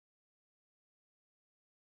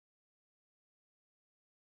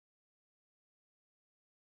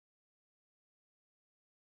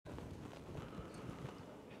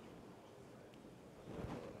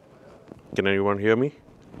Can anyone hear me?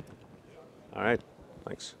 All right,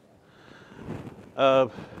 thanks.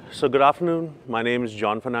 So good afternoon. My name is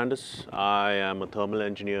John Fernandes. I am a thermal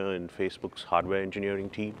engineer in Facebook's hardware engineering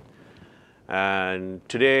team. And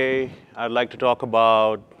today, I'd like to talk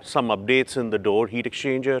about some updates in the door heat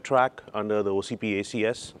exchanger track under the OCP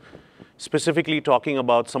ACS, specifically talking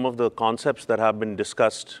about some of the concepts that have been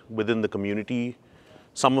discussed within the community.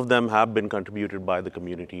 Some of them have been contributed by the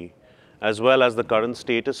community, as well as the current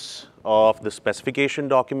status of the specification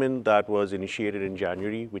document that was initiated in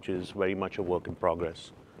January, which is very much a work in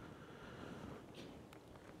progress.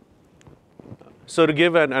 So to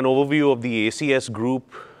give an overview of the ACS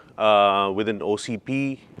group within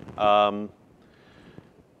OCP,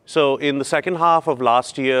 so in the second half of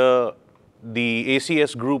last year, the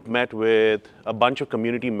ACS group met with a bunch of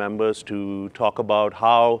community members to talk about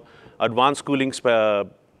how advanced cooling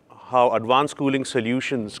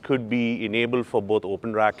solutions could be enabled for both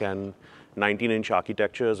open rack and 19-inch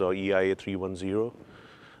architectures or EIA 310.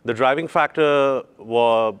 The driving factor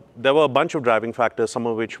there were a bunch of driving factors, some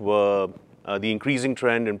of which were the increasing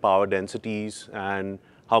trend in power densities and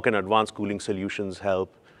how can advanced cooling solutions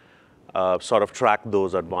help sort of track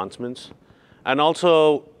those advancements. And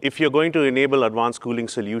also, if you're going to enable advanced cooling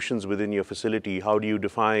solutions within your facility, how do you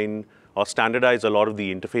define or standardize a lot of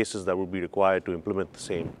the interfaces that would be required to implement the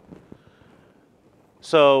same?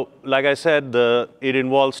 So, like I said, it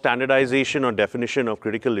involves standardization or definition of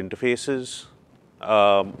critical interfaces,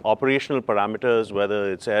 operational parameters,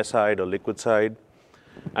 whether it's air side or liquid side,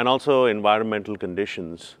 and also environmental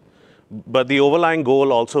conditions. But the overlying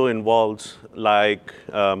goal also involves, like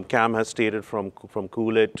Cam has stated from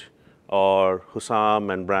Coolit, or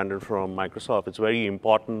Hussam and Brandon from Microsoft, it's very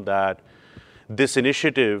important that this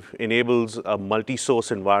initiative enables a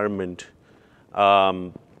multi-source environment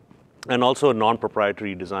and also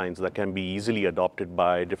non-proprietary designs that can be easily adopted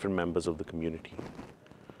by different members of the community.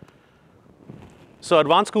 So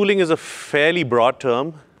advanced cooling is a fairly broad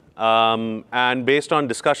term, and based on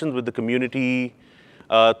discussions with the community,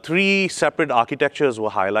 3 separate architectures were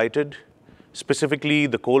highlighted, specifically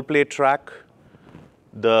the cold plate track,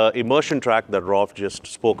 the immersion track that Rolf just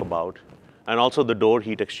spoke about, and also the door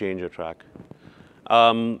heat exchanger track.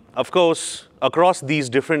 Of course, across these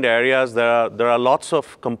different areas, there are lots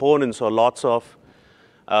of components or lots of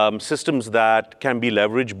systems that can be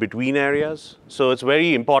leveraged between areas. So it's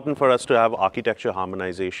very important for us to have architecture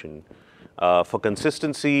harmonization for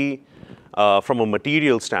consistency, from a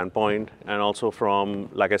material standpoint, and also from,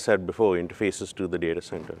 like I said before, interfaces to the data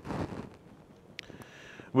center.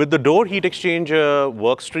 With the door heat exchanger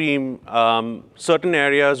workstream, certain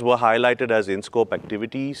areas were highlighted as in-scope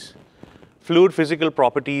activities. Fluid physical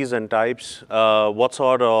properties and types, what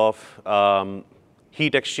sort of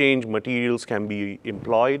heat exchange materials can be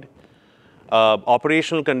employed,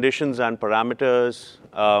 operational conditions and parameters,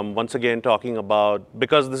 once again talking about,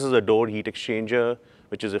 because this is a door heat exchanger,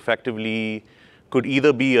 which is effectively, could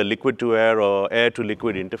either be a liquid to air or air to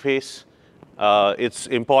liquid interface. It's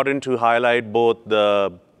important to highlight both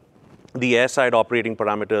the air side operating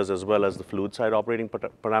parameters as well as the fluid side operating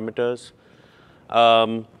parameters.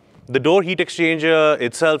 The door heat exchanger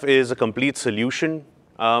itself is a complete solution.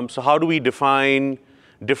 So how do we define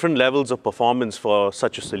different levels of performance for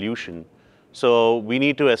such a solution? So we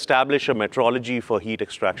need to establish a metrology for heat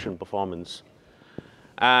extraction performance.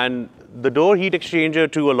 And the door heat exchanger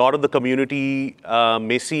to a lot of the community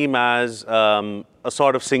may seem as a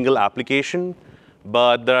sort of single application,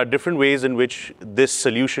 but there are different ways in which this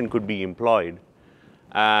solution could be employed.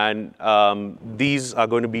 And these are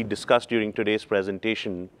going to be discussed during today's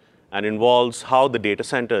presentation and involves how the data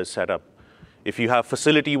center is set up. If you have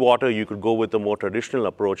facility water, you could go with a more traditional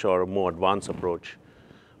approach or a more advanced approach.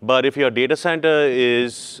 But if your data center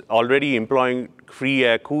is already employing free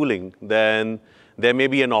air cooling, then there may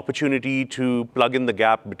be an opportunity to plug in the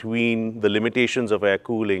gap between the limitations of air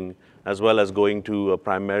cooling as well as going to a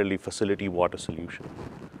primarily facility water solution.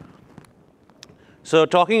 So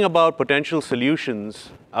talking about potential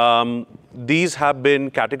solutions, these have been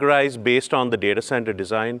categorized based on the data center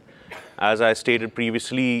design. As I stated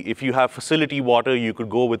previously, if you have facility water, you could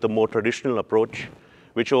go with a more traditional approach,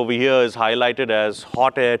 which over here is highlighted as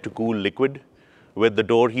hot air to cool liquid with the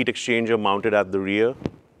door heat exchanger mounted at the rear.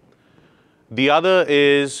 The other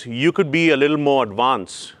is you could be a little more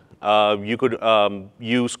advanced. You could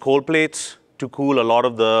use cold plates to cool a lot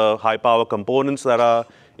of the high power components that are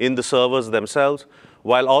in the servers themselves,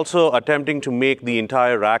 while also attempting to make the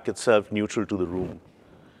entire rack itself neutral to the room.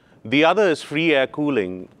 The other is free air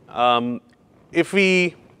cooling. If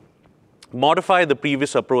we modify the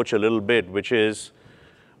previous approach a little bit, which is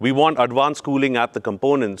we want advanced cooling at the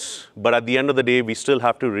components, but at the end of the day, we still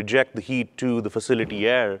have to reject the heat to the facility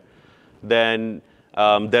air, then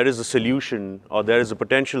there is a solution, or there is a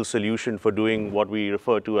potential solution for doing what we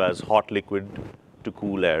refer to as hot liquid to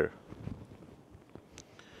cool air.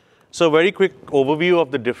 So very quick overview of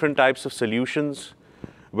the different types of solutions.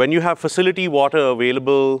 When you have facility water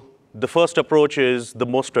available, the first approach is the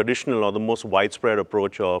most traditional or the most widespread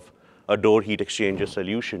approach of a door heat exchanger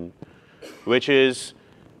solution, which is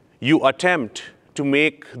you attempt to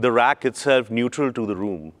make the rack itself neutral to the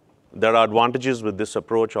room. There are advantages with this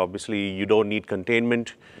approach. Obviously, you don't need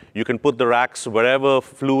containment. You can put the racks wherever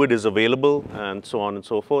fluid is available, and so on and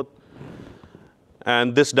so forth.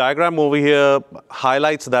 And this diagram over here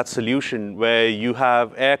highlights that solution where you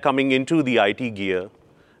have air coming into the IT gear,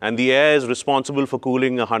 and the air is responsible for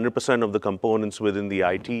cooling 100% of the components within the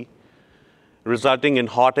IT, resulting in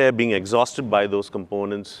hot air being exhausted by those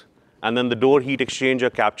components, and then the door heat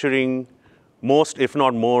exchanger capturing most, if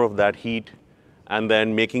not more, of that heat, and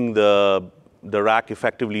then making the rack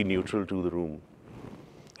effectively neutral to the room.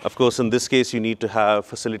 Of course, in this case, you need to have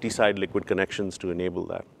facility-side liquid connections to enable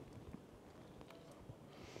that.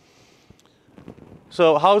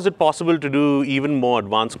 So how is it possible to do even more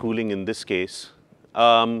advanced cooling in this case?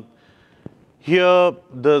 Here,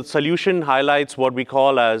 the solution highlights what we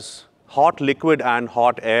call as hot liquid and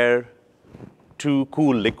hot air to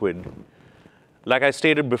cool liquid. Like I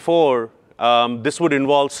stated before, this would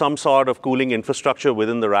involve some sort of cooling infrastructure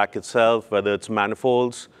within the rack itself, whether it's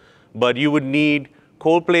manifolds, but you would need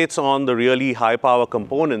cold plates on the really high power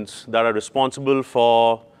components that are responsible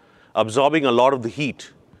for absorbing a lot of the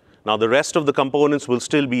heat. Now, the rest of the components will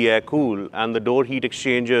still be air cool, and the door heat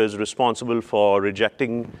exchanger is responsible for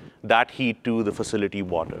rejecting that heat to the facility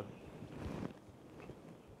water.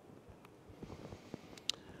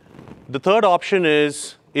 The third option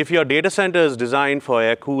is if your data center is designed for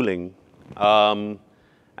air cooling,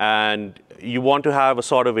 and you want to have a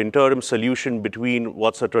sort of interim solution between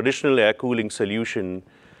what's a traditional air cooling solution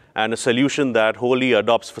and a solution that wholly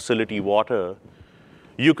adopts facility water,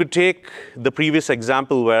 you could take the previous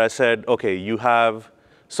example where I said, okay, you have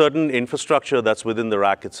certain infrastructure that's within the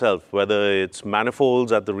rack itself, whether it's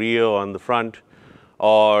manifolds at the rear or on the front,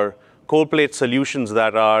 or cold plate solutions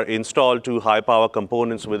that are installed to high power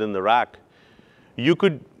components within the rack. You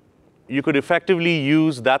could effectively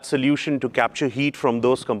use that solution to capture heat from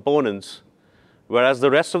those components, whereas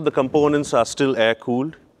the rest of the components are still air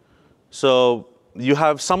cooled. So you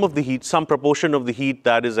have some of the heat, some proportion of the heat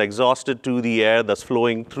that is exhausted to the air that's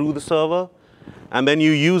flowing through the server, and then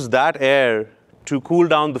you use that air to cool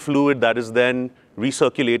down the fluid that is then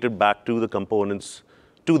recirculated back to the components,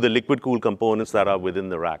 to the liquid cooled components that are within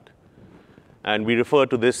the rack. And we refer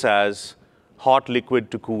to this as hot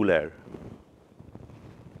liquid to cool air.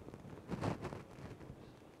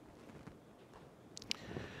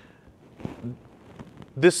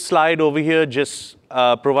 This slide over here just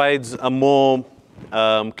provides a more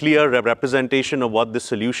clear representation of what this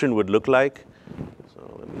solution would look like.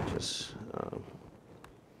 So let me just.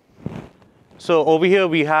 So over here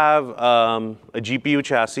we have a GPU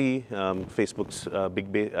chassis, Facebook's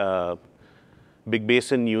Big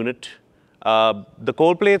Basin unit. The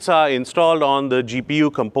cold plates are installed on the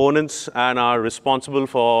GPU components and are responsible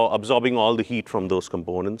for absorbing all the heat from those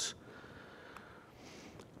components.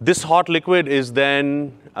 This hot liquid is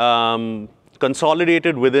then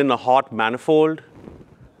consolidated within a hot manifold,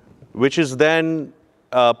 which is then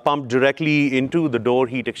pumped directly into the door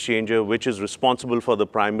heat exchanger, which is responsible for the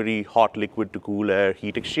primary hot liquid to cool air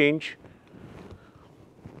heat exchange.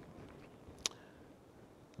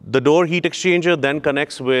 The door heat exchanger then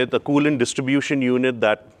connects with a coolant distribution unit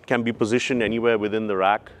that can be positioned anywhere within the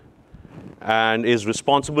rack and is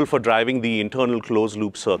responsible for driving the internal closed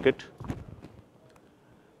loop circuit.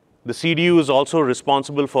 The CDU is also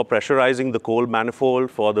responsible for pressurizing the cold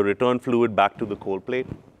manifold for the return fluid back to the cold plate.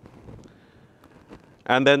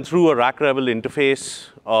 And then through a rack level interface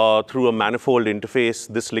or through a manifold interface,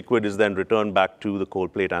 this liquid is then returned back to the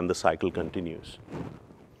cold plate and the cycle continues.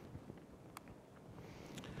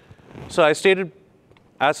 So as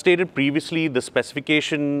stated previously, the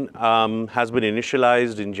specification has been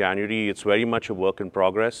initialized in January. It's very much a work in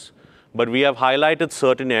progress. But we have highlighted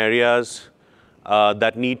certain areas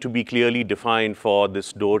that need to be clearly defined for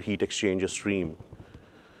this door heat exchanger stream.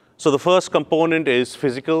 So the first component is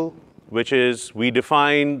physical, which is we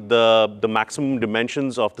define the maximum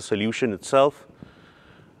dimensions of the solution itself.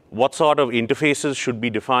 What sort of interfaces should be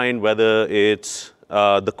defined, whether it's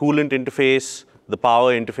the coolant interface, the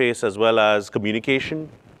power interface, as well as communication.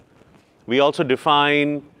 We also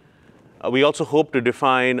define We also hope to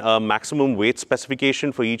define a maximum weight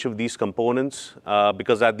specification for each of these components,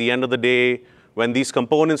 because at the end of the day, when these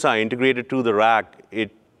components are integrated to the rack,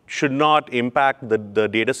 it should not impact the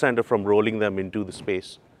data center from rolling them into the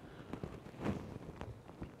space.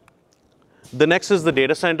 The next is the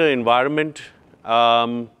data center environment.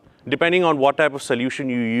 Depending on what type of solution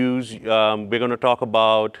you use, we're going to talk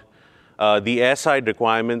about the air side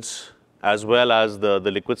requirements as well as the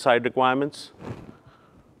liquid side requirements.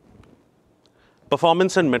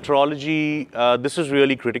 Performance and metrology, this is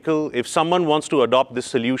really critical. If someone wants to adopt this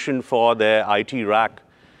solution for their IT rack,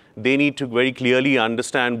 they need to very clearly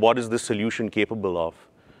understand what is this solution capable of.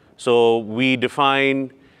 So we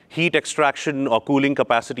define heat extraction or cooling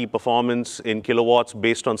capacity performance in kilowatts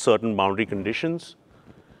based on certain boundary conditions,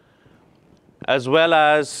 as well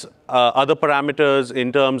as other parameters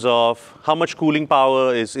in terms of how much cooling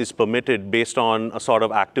power is permitted based on a sort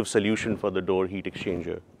of active solution for the door heat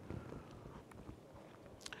exchanger.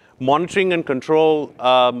 Monitoring and control,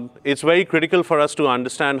 it's very critical for us to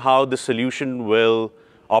understand how the solution will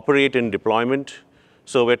operate in deployment.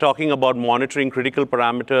 So we're talking about monitoring critical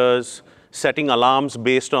parameters, setting alarms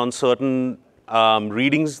based on certain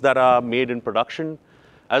readings that are made in production,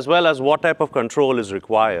 as well as what type of control is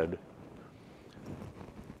required.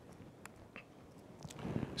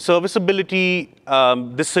 Serviceability,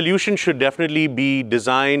 this solution should definitely be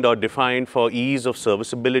designed or defined for ease of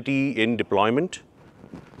serviceability in deployment.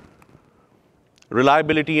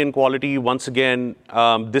 Reliability and quality, once again,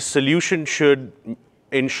 this solution should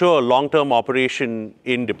ensure long-term operation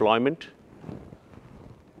in deployment.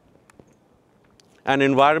 And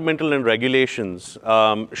environmental and regulations,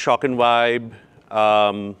 shock and vibe,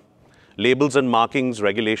 labels and markings,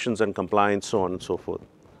 regulations and compliance, so on and so forth.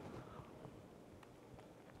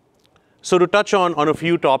 So to touch on a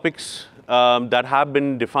few topics that have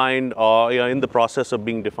been defined or are in the process of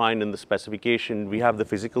being defined in the specification, we have the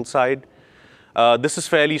physical side. This is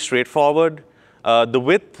fairly straightforward. The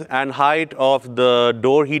width and height of the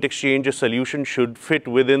door heat exchanger solution should fit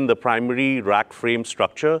within the primary rack frame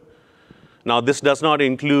structure. Now, this does not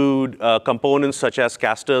include components such as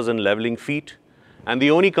casters and leveling feet. And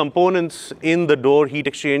the only components in the door heat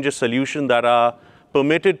exchanger solution that are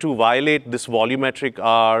permitted to violate this volumetric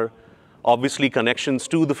are obviously connections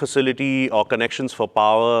to the facility or connections for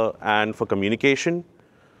power and for communication.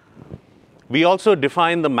 We also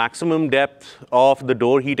define the maximum depth of the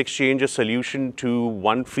door heat exchanger solution to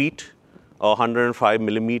 1 feet or 105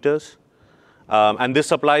 millimeters. And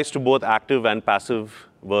this applies to both active and passive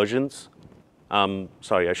versions.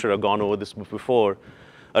 Sorry, I should have gone over this before.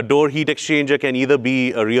 A door heat exchanger can either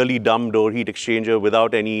be a really dumb door heat exchanger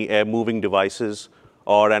without any air moving devices,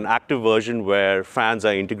 or an active version where fans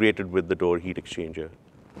are integrated with the door heat exchanger.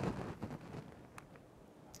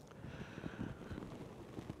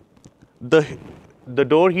 The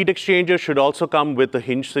door heat exchanger should also come with a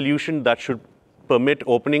hinge solution that should permit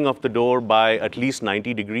opening of the door by at least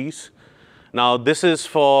 90 degrees. Now, this is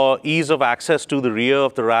for ease of access to the rear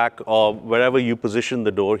of the rack or wherever you position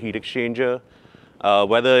the door heat exchanger.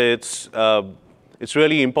 Whether it's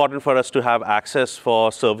really important for us to have access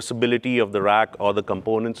for serviceability of the rack or the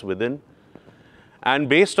components within. And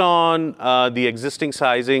based on the existing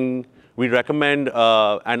sizing, we recommend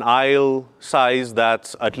an aisle size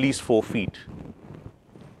that's at least 4 feet.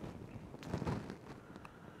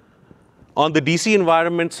 On the DC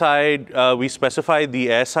environment side, we specify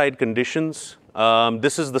the air side conditions.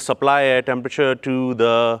 This is the supply air temperature to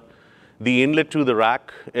the inlet to the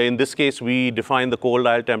rack. In this case, we define the cold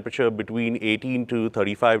aisle temperature between 18 to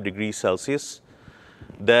 35 degrees Celsius.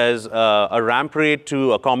 There's a ramp rate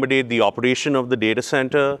to accommodate the operation of the data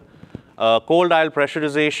center. Cold aisle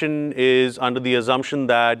pressurization is under the assumption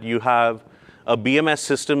that you have a BMS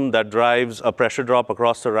system that drives a pressure drop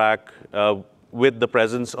across the rack with the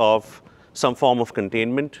presence of some form of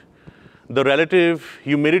containment. The relative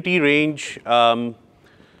humidity range, a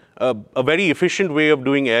very efficient way of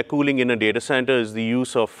doing air cooling in a data center is the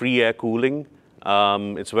use of free air cooling.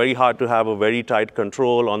 It's very hard to have a very tight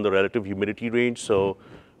control on the relative humidity range, so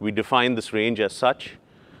we define this range as such.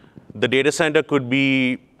 The data center could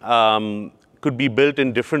be built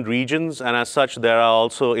in different regions, and as such, there are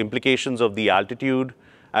also implications of the altitude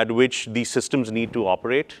at which these systems need to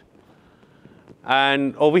operate.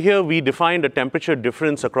 And over here, we defined a temperature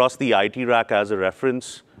difference across the IT rack as a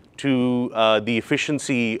reference to the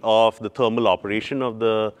efficiency of the thermal operation of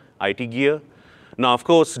the IT gear. Now, of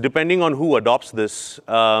course, depending on who adopts this,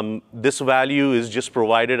 this value is just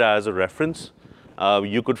provided as a reference.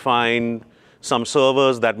 You could find some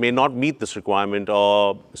servers that may not meet this requirement,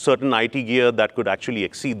 or certain IT gear that could actually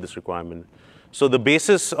exceed this requirement. So the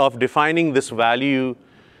basis of defining this value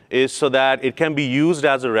is so that it can be used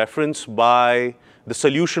as a reference by the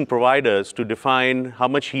solution providers to define how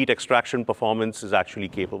much heat extraction performance is actually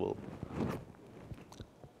capable.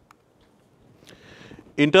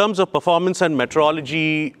 In terms of performance and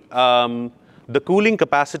metrology, the cooling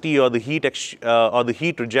capacity or the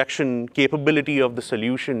heat rejection capability of the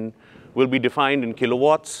solution will be defined in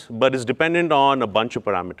kilowatts, but is dependent on a bunch of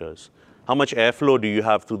parameters. How much airflow do you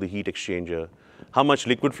have through the heat exchanger? How much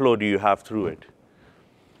liquid flow do you have through it?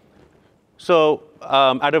 So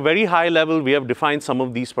at a very high level, we have defined some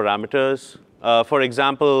of these parameters. For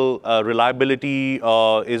example, reliability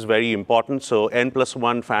is very important. So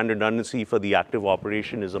N+1 fan redundancy for the active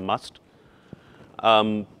operation is a must.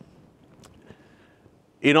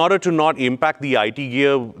 In order to not impact the IT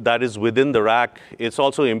gear that is within the rack, it's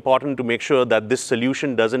also important to make sure that this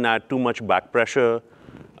solution doesn't add too much back pressure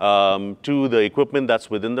to the equipment that's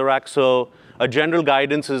within the rack. So a general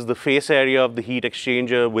guidance is the face area of the heat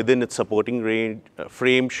exchanger within its supporting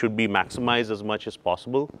frame should be maximized as much as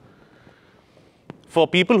possible. For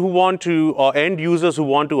people who want to, or end users who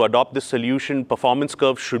want to adopt this solution, performance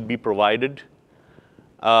curves should be provided.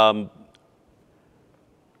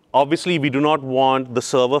 Obviously, we do not want the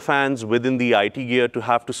server fans within the IT gear to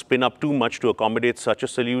have to spin up too much to accommodate such a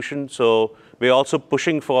solution. So we're also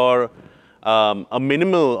pushing for a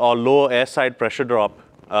minimal or low airside pressure drop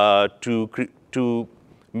to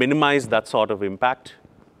minimize that sort of impact.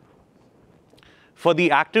 For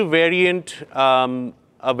the active variant,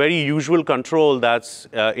 a very usual control that's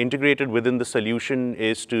integrated within the solution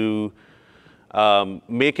is to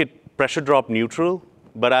make it pressure drop neutral.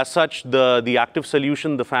 But as such, the active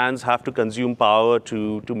solution, the fans have to consume power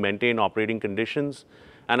to maintain operating conditions.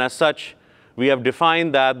 And as such, we have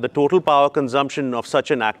defined that the total power consumption of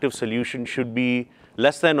such an active solution should be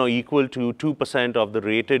less than or equal to 2% of the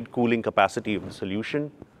rated cooling capacity of the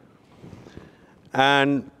solution.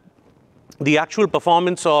 And the actual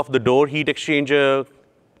performance of the door heat exchanger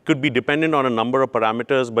could be dependent on a number of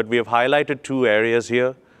parameters, but we have highlighted two areas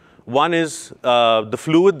here. One is the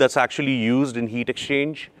fluid that's actually used in heat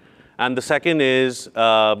exchange, and the second is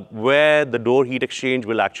where the door heat exchange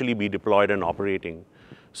will actually be deployed and operating.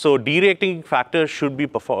 So derating factors should be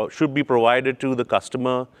provided to the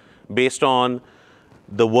customer based on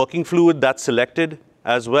the working fluid that's selected,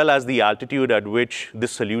 as well as the altitude at which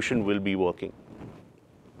this solution will be working.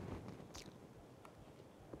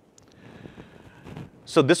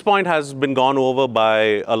 So this point has been gone over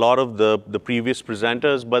by a lot of the previous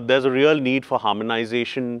presenters, but there's a real need for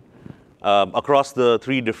harmonization across the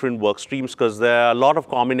three different work streams, because there are a lot of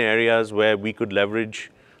common areas where we could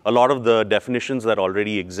leverage a lot of the definitions that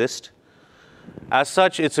already exist. As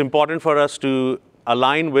such, it's important for us to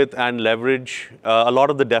align with and leverage a lot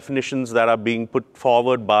of the definitions that are being put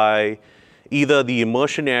forward by either the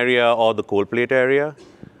immersion area or the cold plate area.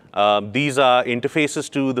 These are interfaces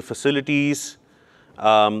to the facilities,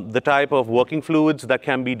 the type of working fluids that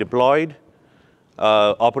can be deployed,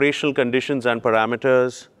 operational conditions and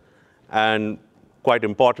parameters, and quite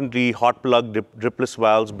importantly, hot plug dripless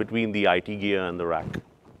valves between the IT gear and the rack.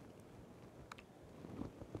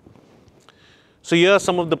 So here are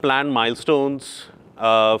some of the planned milestones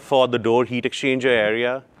for the door heat exchanger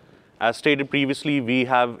area. As stated previously, we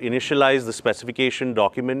have initialized the specification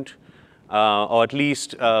document, or at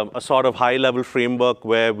least a sort of high-level framework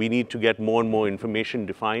where we need to get more and more information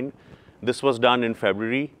defined. This was done in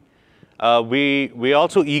February. We're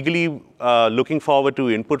also eagerly looking forward to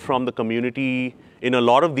input from the community in a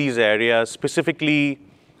lot of these areas, specifically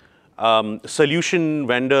solution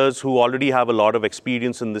vendors who already have a lot of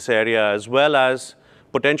experience in this area, as well as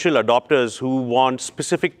potential adopters who want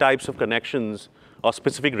specific types of connections or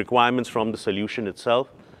specific requirements from the solution itself.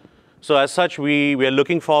 So as such, we are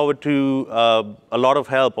looking forward to a lot of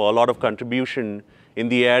help or a lot of contribution in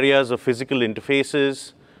the areas of physical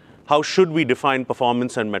interfaces. How should we define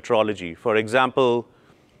performance and metrology? For example,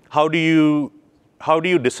 how do you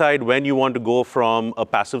decide when you want to go from a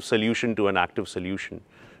passive solution to an active solution?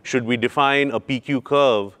 Should we define a PQ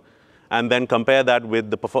curve and then compare that with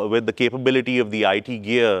the capability of the IT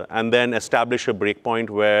gear and then establish a breakpoint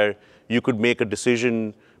where you could make a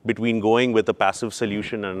decision between going with a passive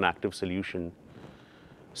solution and an active solution?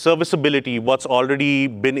 Serviceability, what's already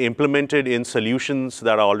been implemented in solutions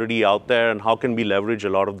that are already out there, and how can we leverage a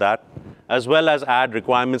lot of that, as well as add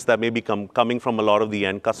requirements that may be coming from a lot of the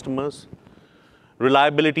end customers.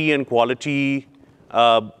 Reliability and quality,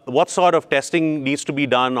 what sort of testing needs to be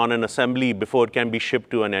done on an assembly before it can be shipped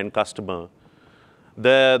to an end customer?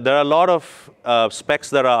 There are a lot of specs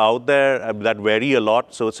that are out there that vary a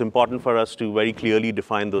lot, so it's important for us to very clearly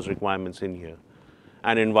define those requirements in here,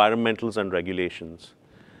 and environmentals and regulations.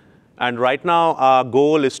 And right now, our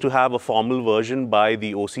goal is to have a formal version by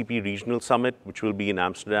the OCP Regional Summit, which will be in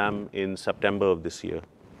Amsterdam in September of this year.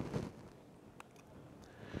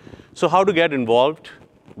 So how to get involved?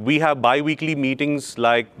 We have bi-weekly meetings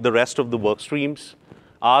like the rest of the work streams.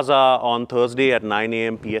 Ours are on Thursday at 9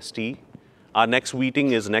 a.m. PST. Our next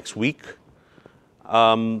meeting is next week.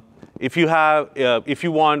 If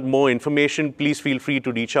you want more information, please feel free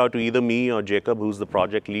to reach out to either me or Jacob, who's the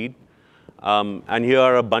project lead. And here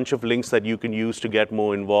are a bunch of links that you can use to get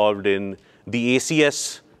more involved in the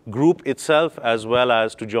ACS group itself, as well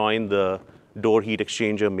as to join the Door Heat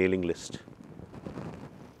Exchanger mailing list.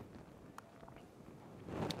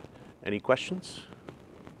 Any questions?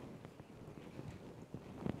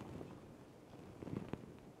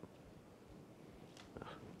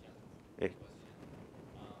 Hey.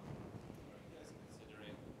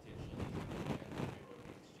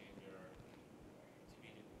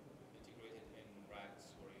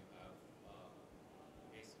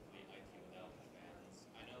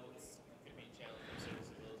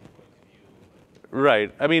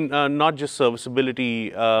 Right. I mean, not just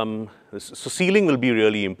serviceability. So sealing will be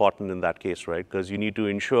really important in that case, right? Because you need to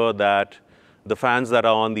ensure that the fans that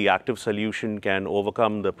are on the active solution can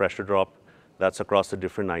overcome the pressure drop that's across the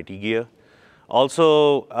different IT gear.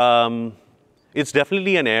 Also, it's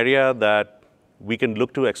definitely an area that we can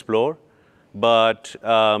look to explore, but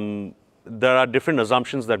there are different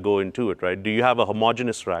assumptions that go into it, right? Do you have a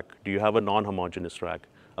homogeneous rack? Do you have a non-homogeneous rack?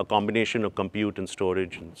 A combination of compute and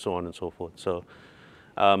storage and so on and so forth. So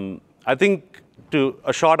I think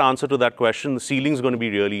a short answer to that question, the sealing is going to be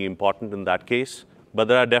really important in that case, but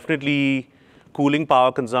there are definitely cooling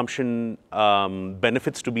power consumption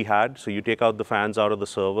benefits to be had. So you take out the fans out of the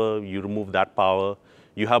server, you remove that power,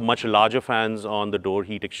 you have much larger fans on the door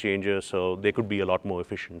heat exchanger, so they could be a lot more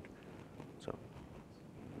efficient. So.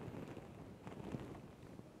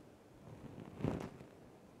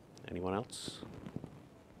 Anyone else?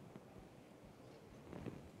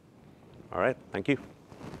 All right, thank you.